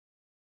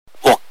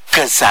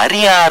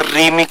ఒక్కసారి ఆ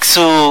రీమిక్స్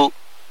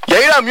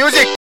ఏడా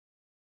మ్యూజిక్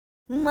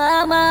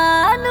మామా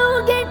నువ్వు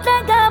గిట్ల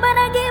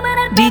గమనకి మన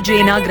DJ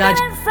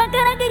నాగరాజ్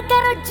సకనకి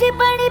కరొచ్చి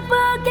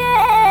పడిపోకే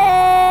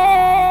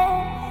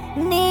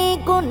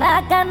నీకు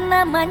నాకన్నా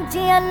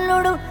మంచి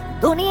అల్లుడు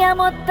దునియా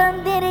మొత్తం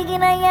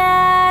తిరిగిన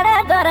యాడ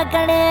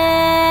దొరకడే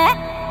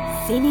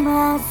సినిమా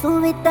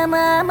సువిత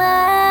మామా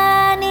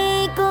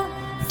నీకు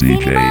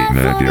సినిమా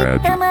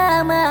సువిత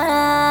మామా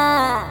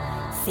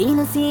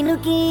సీను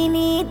సీనుకి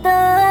నీతో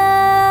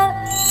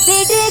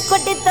సిటీ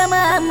కొట్టిత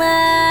మామా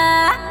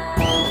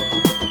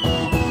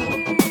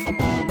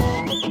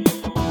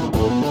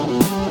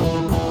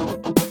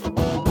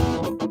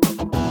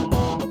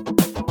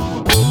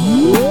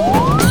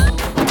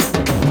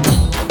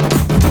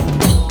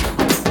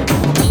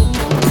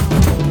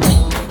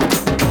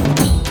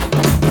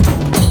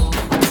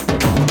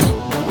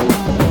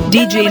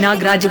DJ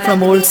Nagaraju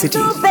from Oldcity.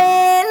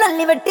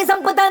 Lalli వెట్టి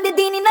సంపుతాంది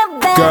దీని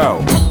నవ్వే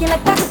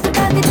లక్క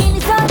గుర్తుతాంది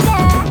దీని సోకే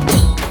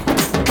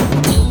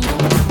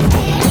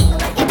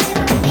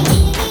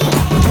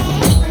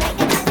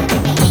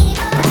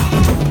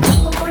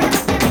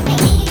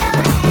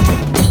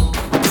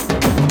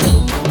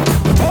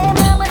ఏ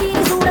మామ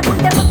దీని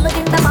చూడకుంటే ముద్దు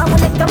కింద మాము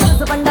లెక్క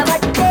మనసు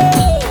పండబట్టే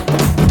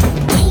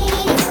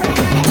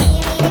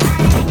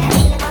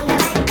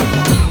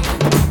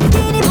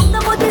దీని ముంగ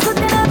ముద్ది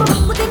సుద్ది నాకు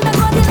ముంగు తిన్న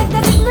కోది లెక్క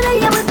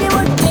సింగులయ్య ముద్ది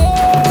ఒట్టే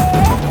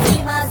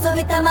సినిమా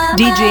సువిత మామ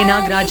DJ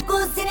Nagaraju.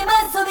 సినిమా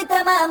సువిత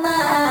మామ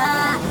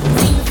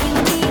సింగు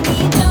సింగి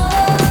నీతో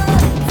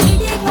సిటీ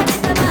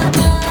కొట్టిత మామ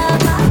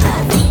మామ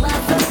సినిమా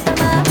సువిత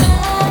మామ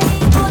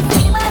నీకు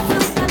సినిమా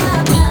సువిత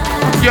మామ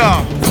యా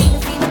సింగు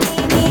సింగి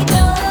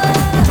నీతో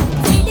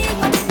సిటీ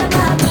కొట్టిత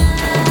మామ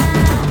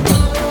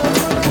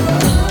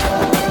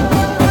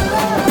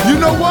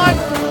you know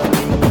what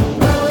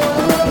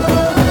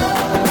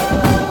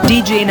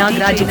DJ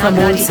Nagaraju from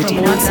Oldcity.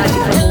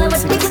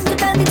 వట్టి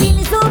గుంజుతాంది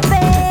దీని సూపే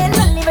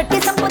లల్లి వెట్టి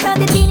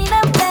సంపుతాంది దీని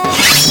నవ్వే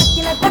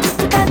లక్క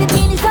గుచ్చుతాంది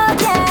దీని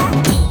సోకే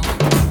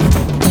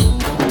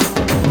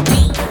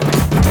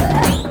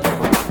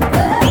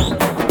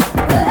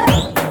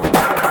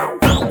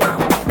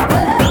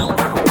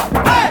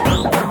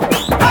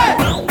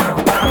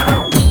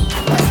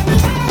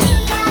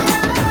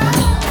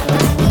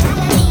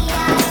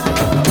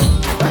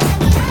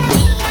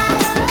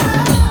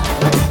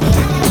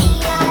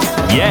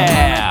నీ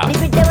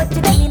బిడ్డ వచ్చి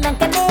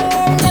తగినాకనే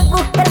నవ్వు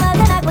తర్వాత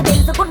నాకు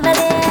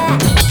తెలుసుకున్నదే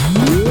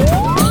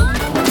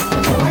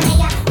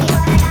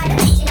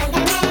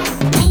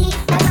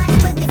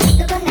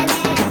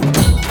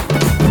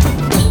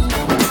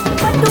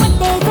పట్టు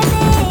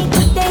పట్టేసనే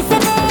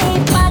గుట్టేసనే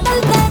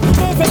పాటలు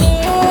కానికేసనే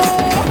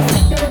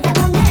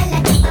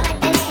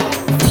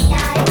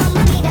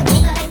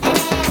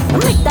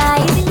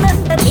మిఠాయి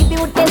తిన్నంత తీపి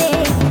ఉట్టెనే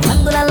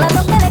అందులల్ల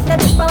దొంగ లెక్క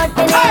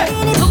తిప్పవట్టెనే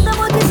నీ బుగ్గ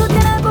మూతి చూస్తే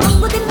నాకు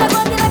బొంగు తిన్న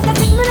కోతి లెక్క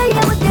సింగులయ్య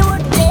ముద్ది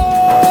ఉట్టే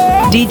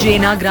DJ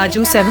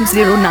Nagaraju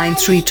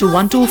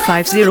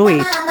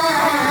 7093212508.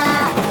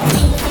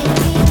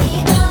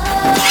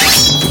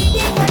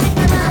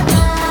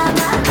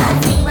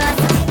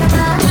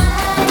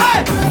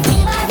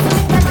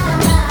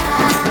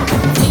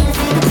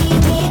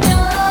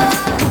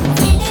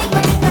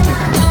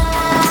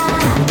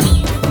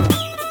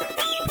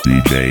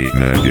 DJ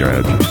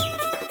Nagaraju.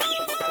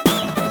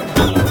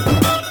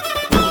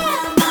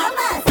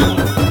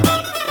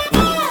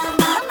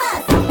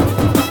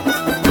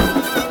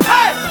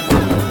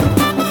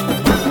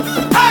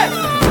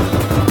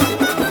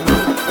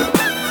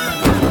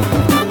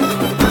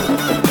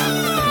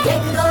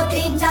 एक दो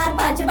तीन चार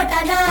पाँच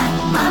बटाना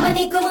मामा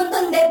నీకు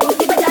ముందుందే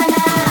పూర్తి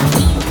బటానా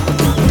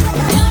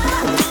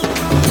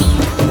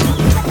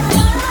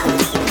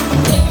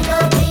एक दो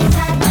तीन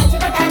चार पाँच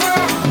बटाना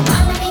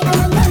मामा నీకు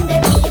ముందుందే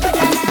పూర్తి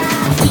బటానా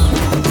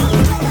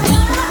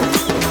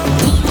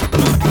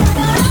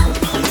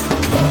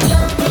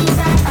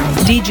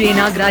DJ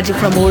Nagaraju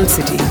from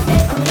Oldcity.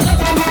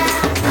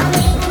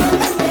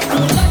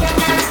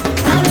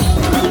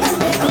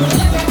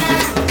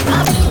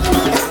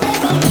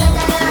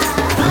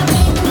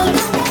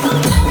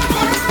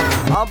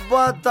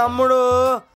 అబ్బా తమ్ముడు